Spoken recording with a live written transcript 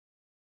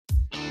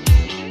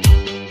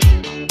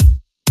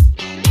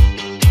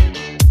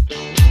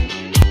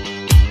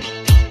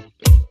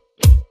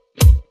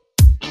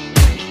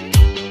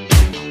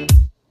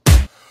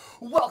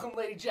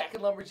Lady Jack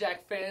and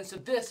Lumberjack fans, to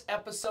this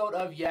episode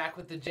of Yak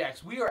with the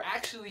Jacks. We are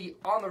actually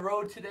on the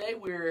road today.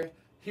 We're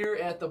here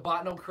at the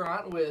Bottineau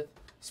Courant with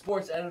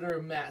sports editor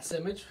Matt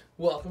Semisch.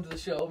 Welcome to the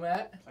show,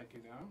 Matt. Thank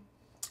you,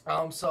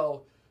 Dan.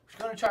 So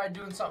we're going to try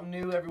doing something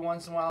new every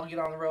once in a while, get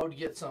on the road to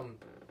get some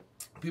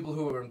people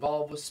who are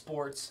involved with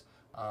sports,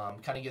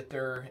 kind of get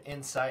their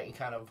insight and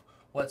kind of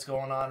what's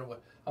going on.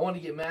 I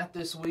wanted to get Matt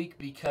this week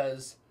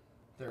because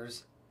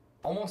there's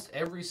almost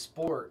every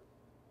sport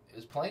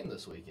is playing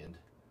this weekend.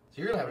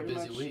 So you're going to have a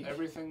busy week.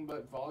 Everything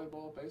but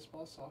volleyball,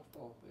 baseball,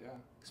 softball, yeah.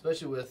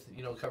 Especially with,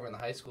 covering the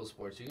high school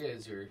sports. You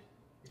guys are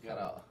kind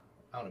of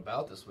out and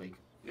about this week.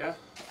 Yeah,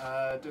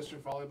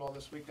 district volleyball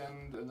this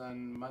weekend, and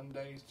then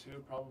Monday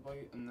too, probably,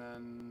 and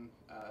then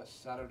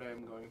Saturday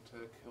I'm going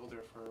to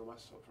Kildare for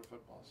Westfield for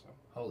football. So.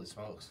 Holy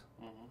smokes,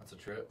 that's a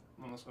trip.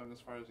 I'm almost going as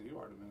far as you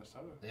are to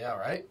Minnesota. Yeah,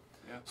 right.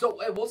 Yeah. So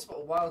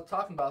while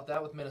talking about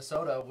that with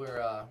Minnesota,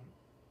 we're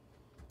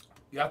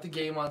you got the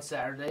game on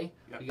Saturday.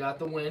 Yep. You got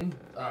the win.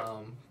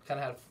 Kind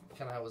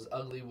of was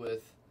ugly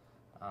with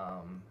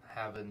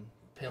having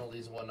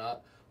penalties and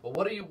whatnot. But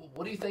what do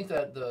you think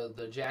that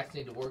the Jacks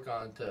need to work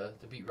on to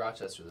beat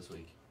Rochester this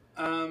week?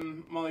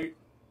 Well,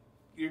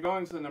 you're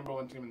going to the number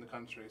one team in the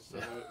country, so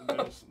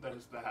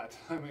there's that.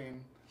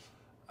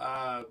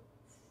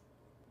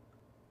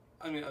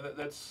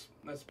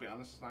 Let's be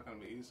honest, it's not going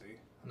to be easy.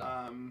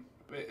 No.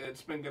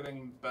 It's been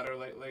getting better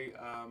lately.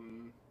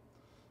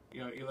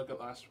 You look at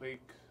last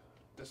week.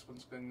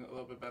 Discipline's getting a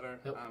little bit better.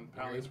 Yep.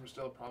 Penalties were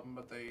still a problem,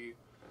 but they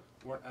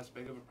weren't as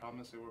big of a problem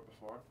as they were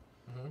before.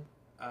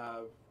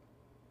 Mm-hmm.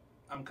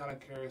 I'm kind of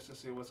curious to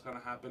see what's going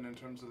to happen in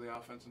terms of the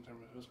offense, in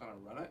terms of who's going to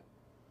run it.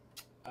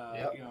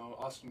 Yep.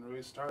 Austin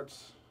Ruiz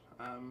starts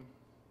on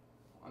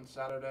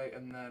Saturday,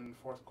 and then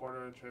fourth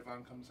quarter,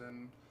 Trayvon comes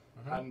in.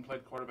 Mm-hmm. Hadn't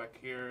played quarterback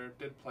here.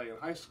 Did play in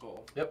high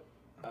school. Yep.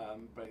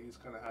 But he's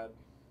kind of had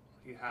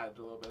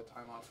a little bit of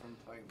time off from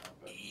playing that.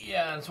 But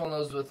yeah, it's one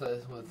of those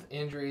with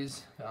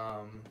injuries,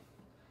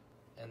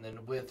 and then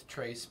with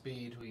Trey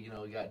Speed, we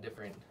got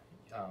different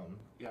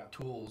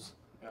tools.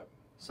 Yep.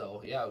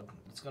 So yeah,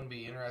 it's going to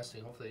be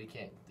interesting. Hopefully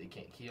they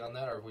can't key on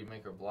that, or if we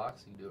make our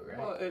blocks, you can do it right.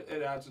 Well,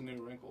 it adds a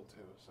new wrinkle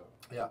too. So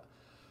yeah.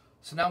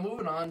 So now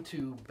moving on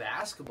to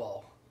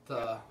basketball,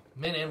 the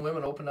men and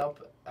women open up.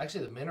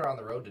 Actually, the men are on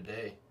the road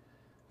today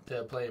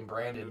to play in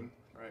Brandon.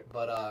 Right.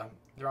 But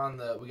they're on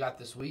we got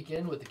this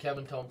weekend with the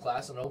Kevin Tome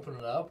class and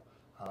opening up.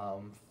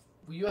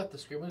 Were you at the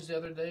scrimmage the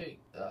other day,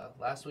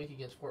 last week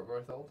against Fort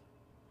Berthold?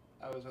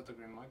 I was at the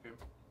Green Light game.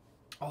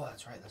 Oh,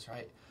 that's right.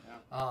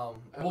 Yeah.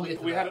 We'll get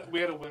to we that.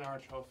 had to win our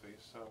trophy.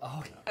 So.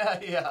 Oh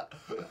yeah.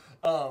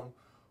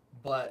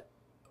 But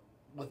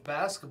with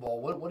basketball,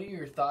 what are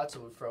your thoughts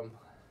from?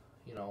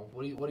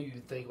 What do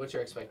you think? What's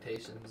your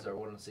expectations or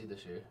want to see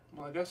this year?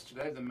 Well, I guess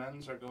today the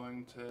men's are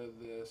going to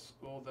the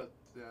school that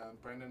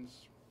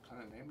Brandon's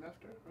kind of named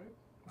after,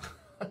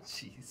 right?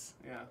 Jeez.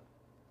 Yeah.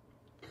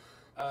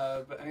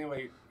 But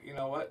anyway, you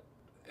know what?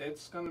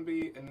 It's going to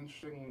be an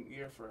interesting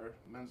year for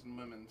men's and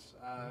women's.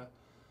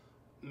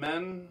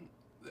 Men,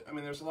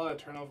 there's a lot of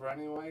turnover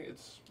anyway.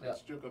 It's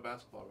JUCO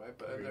basketball, right?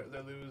 But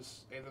they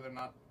lose either they're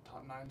not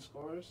top 9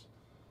 scorers,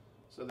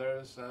 so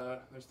there's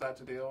that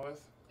to deal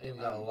with. And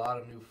you got a lot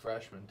of new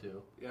freshmen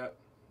too. Yep.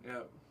 10,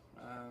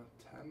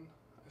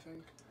 I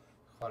think.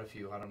 Quite a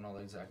few. I don't know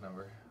the exact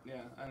number. Yeah,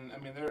 and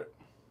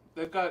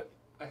they've got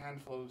a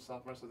handful of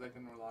sophomores that they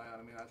can rely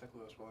on. I think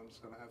Lewis Williams is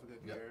going to have a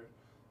good year.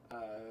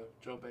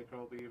 Joe Baker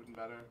will be even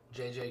better.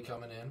 JJ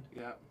coming in.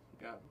 Yeah.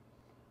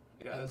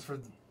 And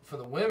for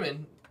the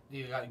women,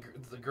 you got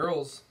the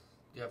girls.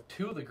 You have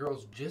 2 of the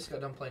girls just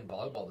got done playing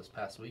volleyball this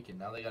past weekend.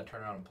 Now they got to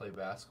turn around and play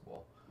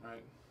basketball.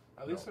 Right.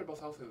 At least they're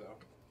both healthy though.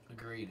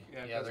 Agreed.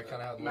 Yeah, they're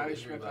kind of Maddie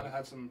Schmidt kind of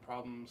had some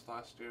problems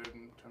last year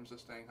in terms of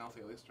staying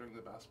healthy, at least during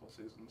the basketball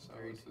season. So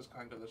it's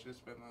kind of good that she's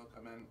been able to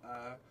come in.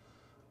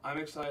 I'm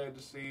excited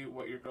to see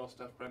what your girl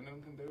Steph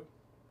Brendan can do.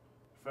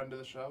 Friend of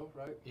the show,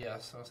 right?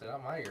 Yes, I'll say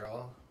not my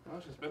girl.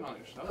 Well, she's been on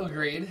your show.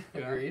 Agreed.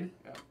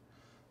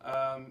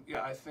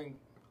 Yeah. I think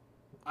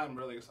I'm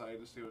really excited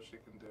to see what she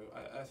can do.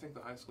 I think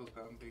the high school's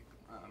going to be,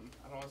 I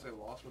don't want to say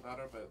lost without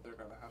her, but they're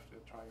going to have to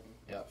try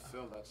and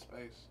fill that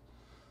space.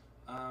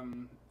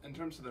 In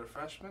terms of their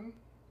freshmen,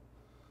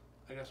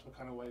 I guess we'll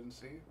kind of wait and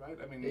see, right?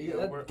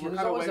 We're there's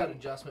always that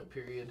adjustment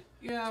period.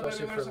 Yeah,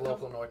 especially for the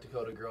local North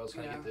Dakota girls,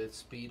 kind of get the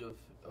speed of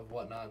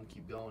whatnot and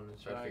keep going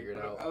and try to figure it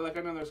out.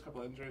 I know there's a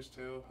couple injuries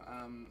too.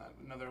 I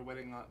know they're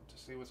waiting to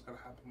see what's going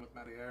to happen with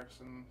Maddie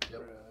Erickson.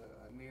 Yep.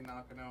 Knee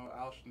Nakano,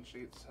 Alston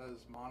Sheets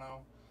has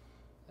mono,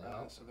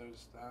 so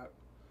there's that.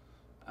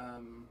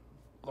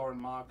 Lauren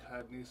Mock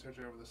had knee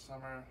surgery over the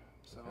summer.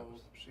 So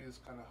she's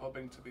kind of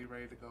hoping to be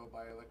ready to go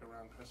by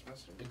around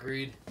Christmas.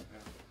 Agreed. Yeah.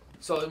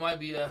 So it might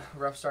be a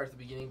rough start at the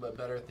beginning, but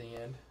better at the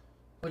end.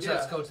 Which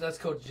that's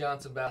Coach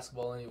Johnson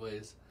basketball,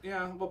 anyways.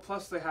 Yeah. Well,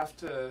 plus they have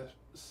to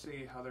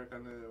see how they're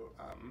going to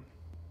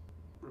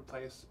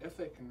if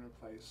they can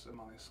replace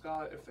Imani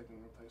Scott, if they can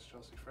replace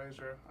Chelsea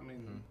Frazier.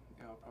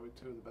 Probably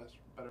 2 of the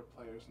better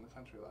players in the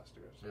country last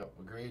year. So. Yep.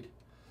 Agreed.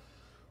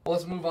 Well,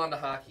 let's move on to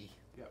hockey.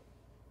 Yep.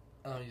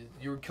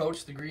 You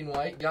coached the green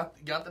white, got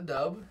the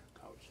dub,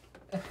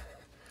 Coached.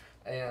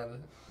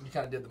 and you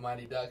kind of did the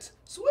Mighty Ducks.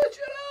 Switch it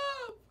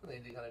up. And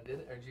then you kind of did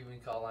it, or did you even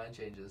call line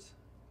changes?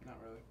 Not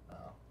really.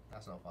 Oh,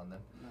 that's no fun then.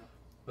 No.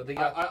 But they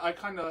got. I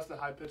kind of left the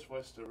high pitched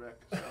voice to Rick.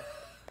 So.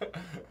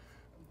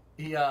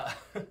 Yeah,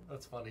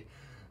 that's funny.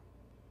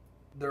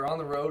 They're on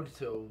the road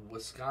to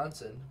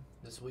Wisconsin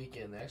this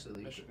weekend. They actually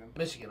leave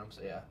Michigan. I'm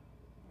saying, yeah,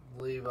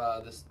 leave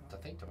this I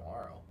think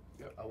tomorrow.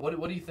 Yep.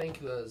 What do you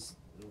think does?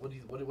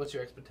 What's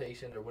your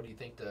expectation, or what do you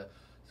think is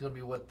going to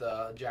be what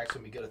the Jacks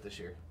going to be good at this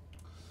year?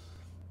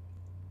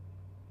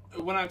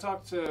 When I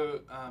talked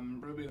to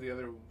Ruby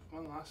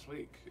last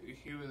week,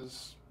 he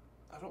was,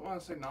 I don't want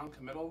to say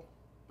non-committal,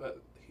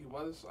 but he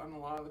was on a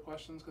lot of the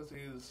questions because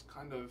he's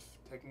kind of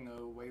taking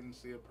a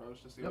wait-and-see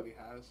approach to see what he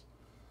has.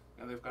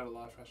 And they've got a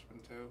lot of freshmen,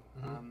 too.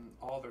 Mm-hmm.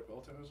 All their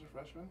goaltenders are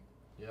freshmen.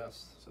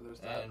 Yes. So there's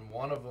that. And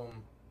one of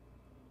them,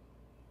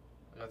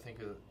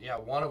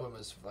 one of them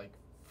is like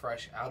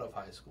fresh out of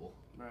high school.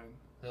 Right.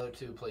 The other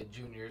two played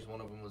juniors.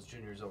 One of them was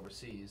juniors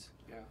overseas.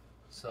 Yeah.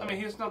 So I mean,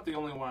 he's not the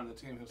only one on the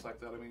team who's like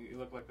that. I mean, you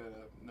look like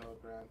a Noah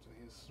Grant, and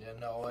he's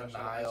Noah, fresh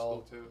out of high school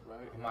Niall, too,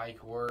 right? Yeah.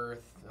 Mike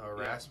Worth,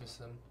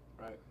 Rasmussen.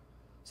 Right.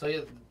 So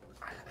yeah,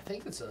 I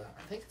think it's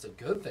a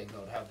good thing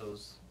though to have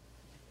those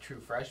true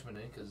freshmen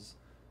in because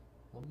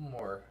a little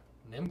more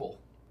nimble.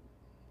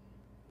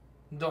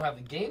 Don't have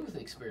the game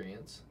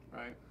experience,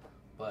 right?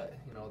 But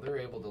they're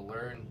able to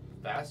learn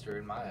faster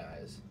in my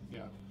eyes.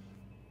 Yeah.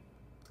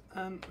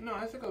 No,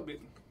 I think it'll be.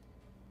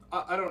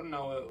 I don't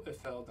know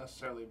if they'll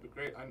necessarily be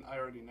great. I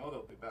already know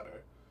they'll be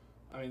better.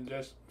 I mean,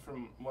 just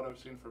from what I've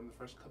seen from the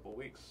first couple of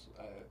weeks,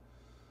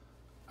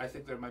 I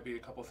think there might be a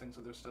couple things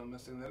that they're still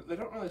missing. They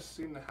don't really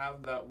seem to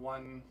have that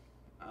one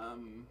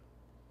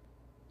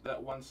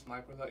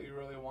sniper that you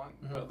really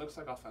want. Mm-hmm. But it looks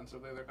like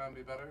offensively they're going to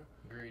be better.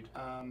 Agreed.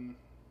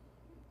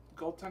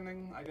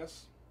 Goaltending, I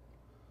guess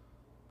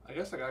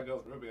I gotta go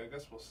with Ruby. I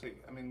guess we'll see.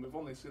 I mean, we've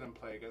only seen them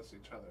play against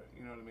each other.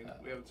 You know what I mean?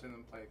 We haven't seen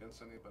them play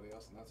against anybody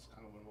else, and that's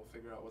kind of when we'll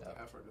figure out what they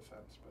have for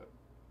defense. But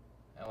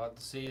and we'll have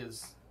to see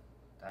is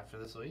after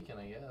this weekend,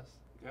 I guess.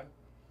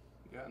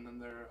 Yeah, and then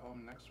they're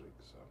home next week.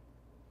 So.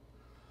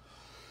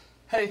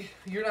 Hey,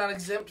 you're not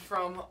exempt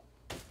from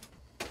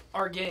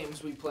our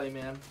games we play,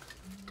 man.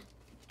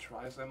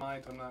 Try as I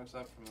might, I'm not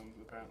exempt from them,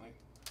 apparently.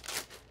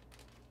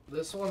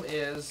 This one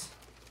is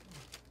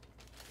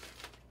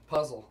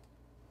puzzle.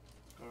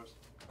 Of course.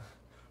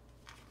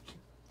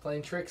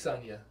 Playing tricks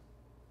on you.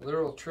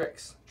 Literal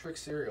tricks. Trick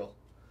cereal.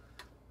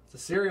 It's a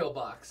cereal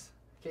box.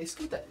 Okay,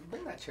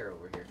 bring that chair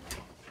over here.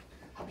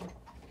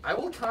 I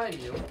will time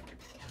you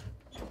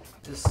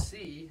to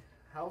see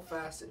how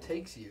fast it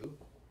takes you.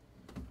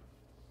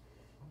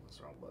 What's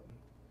the wrong button?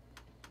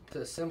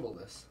 To assemble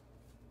this.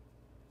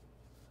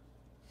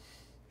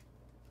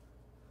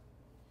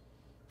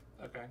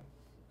 Okay.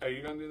 Are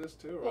you going to do this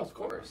too? Or of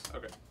course.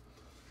 Okay.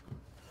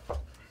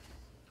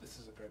 This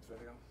is a great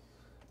video.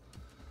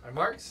 All right,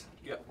 marks?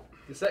 Yep.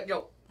 Get set,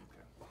 go.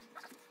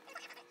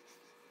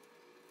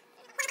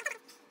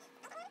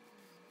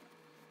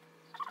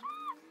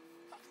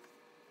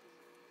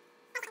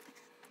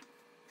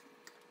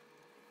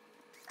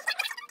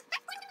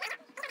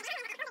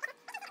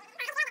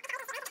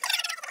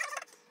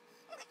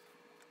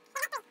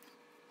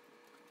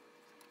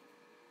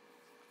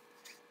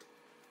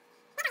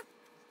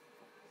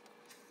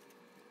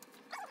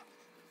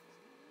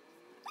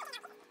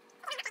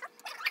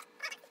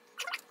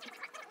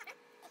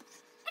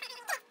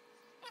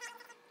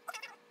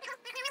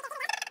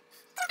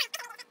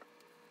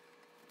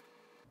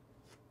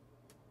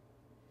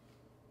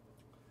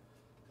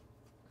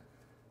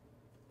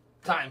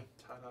 Time.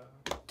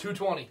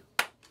 2:20.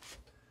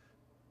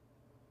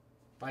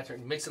 My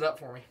turn. Mix it up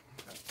for me.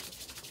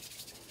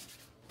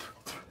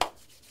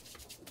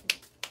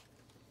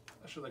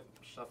 I should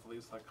shuffle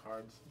these like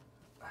cards.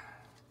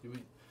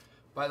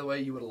 By the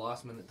way, you would have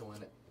lost a minute to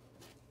win it.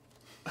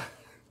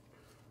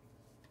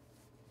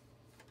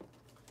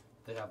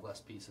 They have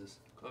less pieces.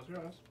 Close your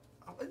eyes.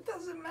 Oh, it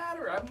doesn't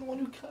matter. I'm the one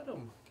who cut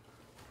them.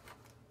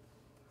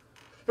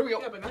 Here we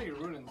go. Yeah, but now you're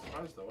ruining the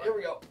cards though. Right? Here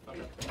we go.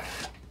 Okay.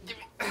 Give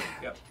me.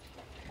 Yep.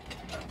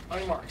 On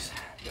your marks.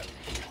 Yep.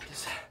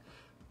 Just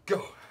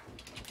go.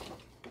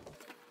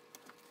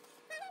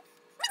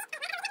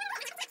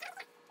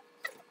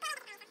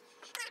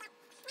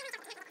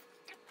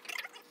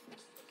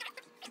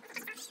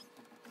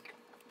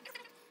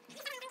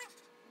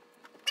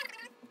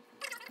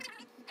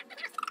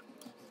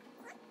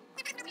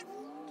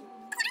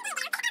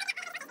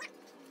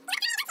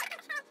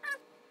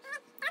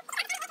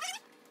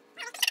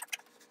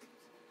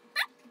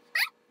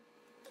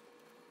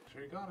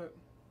 Sure you got it.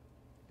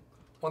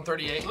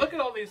 138. Look at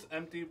all these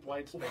empty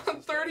white spaces.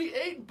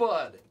 138,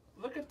 bud.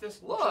 Look at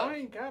this Look.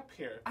 giant gap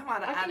here. I'm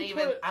on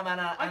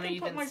an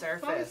uneven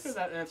surface. For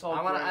that and it's all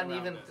I'm on gray an around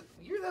uneven. it.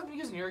 You're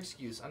using your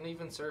excuse.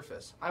 Uneven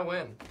surface. I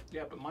win.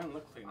 Yeah, but mine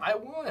look clean. I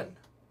won.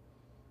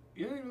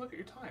 You didn't even look at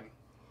your time.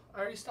 I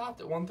already stopped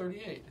at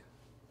 138.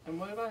 And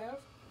what did I have?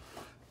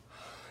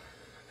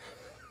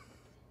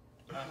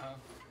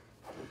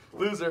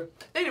 Loser.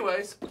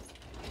 Anyways,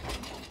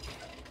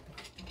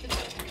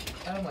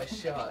 Out of my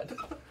shot.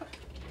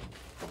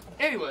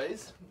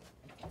 Anyways,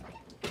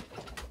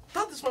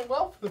 thought this went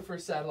well for the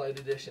first satellite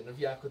edition of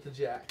Yak with the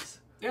Jacks.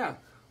 Yeah.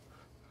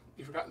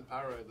 You forgot the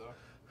Powerade, though.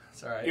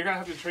 It's alright. You're going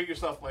to have to treat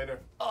yourself later.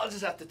 I'll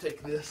just have to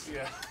take this.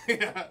 Yeah.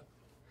 Yeah.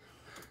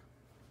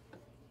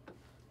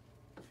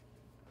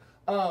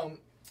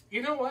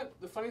 You know what?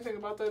 The funny thing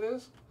about that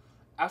is,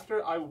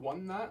 after I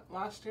won that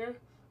last year,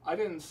 I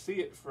didn't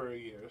see it for a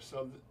year.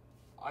 So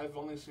I've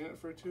only seen it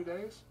for 2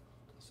 days.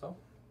 So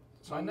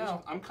I'm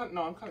now. I'm kind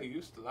of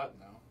used to that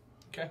now.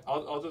 Okay.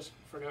 I'll just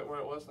forget where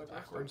it was like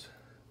Backwards.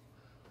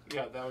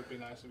 Yeah, that would be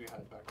nice if you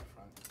had it back in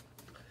front.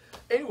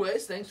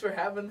 Anyways, thanks for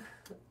having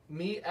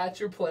me at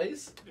your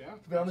place. Yeah.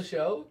 To be on the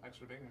show. Thanks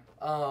for being here.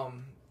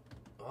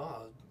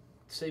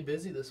 Stay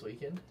busy this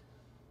weekend.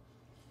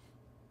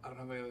 I don't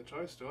have any other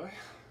choice, do I?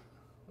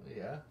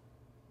 Yeah.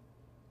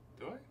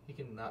 Do I? You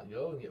can not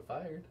go and get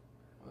fired.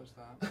 What is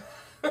that?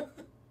 I don't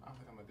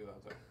think I'm going to do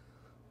that,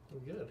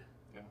 though. Good.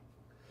 Yeah.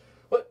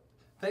 But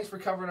thanks for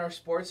covering our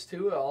sports,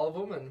 too, all of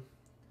them, and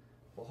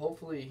we'll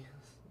hopefully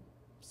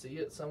see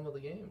you at some of the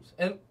games.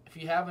 And if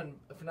you're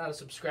not a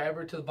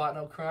subscriber to the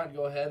Bottineau Courant,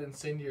 go ahead and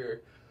send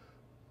your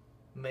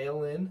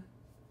mail in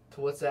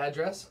to what's the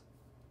address?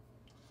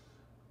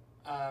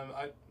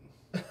 I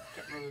can't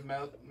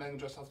remember the mailing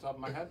address off the top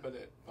of my head, but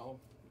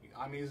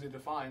I'm easy to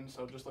find,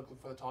 so just look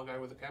for the tall guy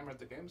with the camera at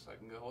the game so I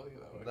can get hold of you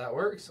that way. That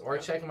works. Or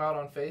check them out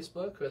on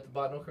Facebook at the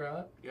Bottineau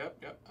Courant.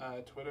 Yep.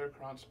 Twitter,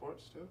 Courant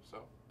Sports, too, so.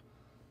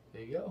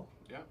 There you go.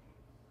 Yeah.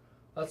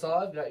 That's all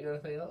I've got. You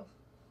got anything else?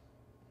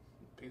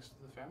 Peace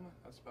to the family.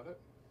 That's about it.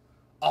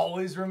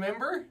 Always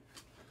remember,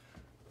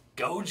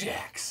 go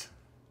Jacks!